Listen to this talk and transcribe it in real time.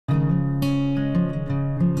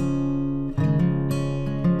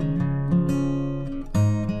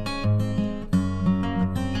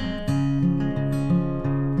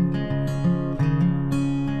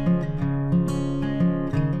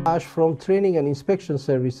Ash from Training and Inspection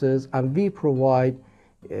Services, and we provide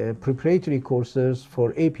preparatory courses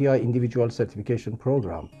for API Individual Certification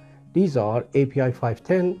Program. These are API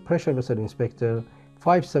 510 Pressure Vessel Inspector,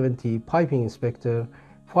 570 Piping Inspector,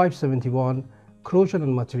 571 Corrosion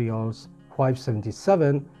and Materials,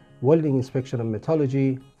 577 Welding Inspection and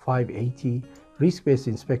Metallurgy, 580 Risk-Based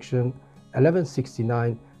Inspection,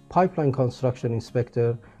 1169 Pipeline Construction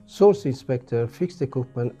Inspector, Source Inspector, Fixed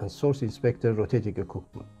Equipment, and Source Inspector, Rotating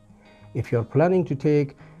Equipment. If you are planning to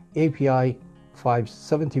take API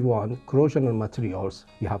 571 Corrosion and Materials,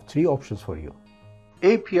 we have three options for you.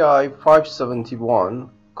 API 571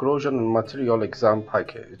 Corrosion and Material Exam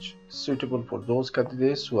Package is suitable for those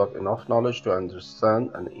candidates who have enough knowledge to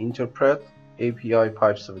understand and interpret API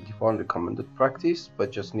 571 recommended practice,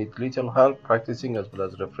 but just need little help practicing as well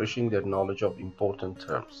as refreshing their knowledge of important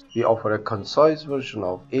terms. We offer a concise version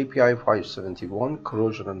of API 571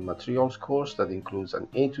 Corrosion and Materials course that includes an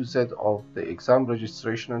A to Z of the exam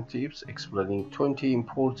registration and tips, explaining 20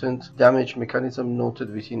 important damage mechanisms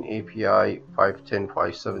noted within API 510,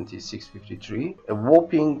 570, 653, a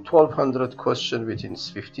whopping 1200 questions within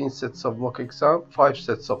 15 sets of mock exam, 5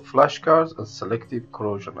 sets of flashcards, and selective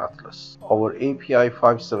Corrosion Atlas. Our API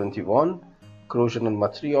 571 Corrosion and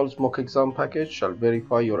Materials Mock Exam package shall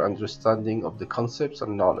verify your understanding of the concepts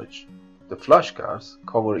and knowledge. The flashcards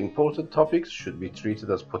cover important topics, should be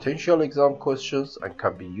treated as potential exam questions, and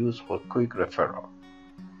can be used for quick referral.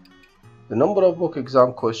 The number of mock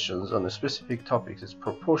exam questions on a specific topic is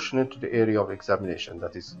proportionate to the area of examination,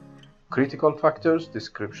 that is, critical factors,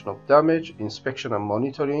 description of damage, inspection and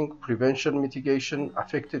monitoring, prevention mitigation,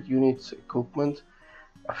 affected units, equipment,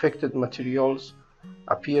 affected materials,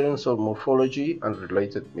 appearance or morphology, and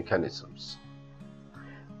related mechanisms.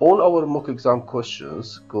 All our mock exam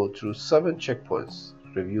questions go through 7 checkpoints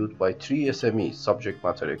reviewed by 3 SMEs, subject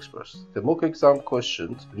matter experts. The mock exam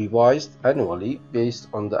questions revised annually based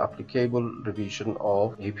on the applicable revision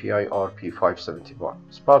of API RP 571.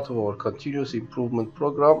 As part of our continuous improvement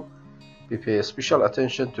program, we pay special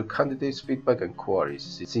attention to candidates' feedback and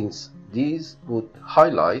queries, since these would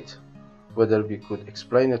highlight whether we could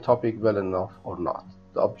explain a topic well enough or not.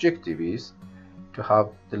 The objective is to have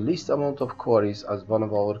the least amount of queries as one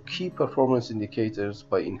of our key performance indicators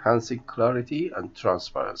by enhancing clarity and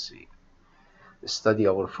transparency. Study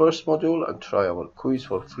our first module and try our quiz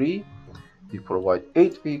for free. We provide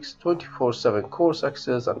 8 weeks, 24/7 course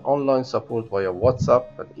access and online support via WhatsApp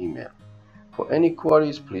and email. For any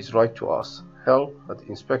queries, please write to us,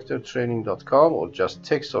 help@inspectortraining.com, or just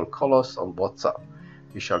text or call us on WhatsApp.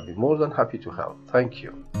 We shall be more than happy to help. Thank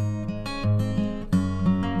you.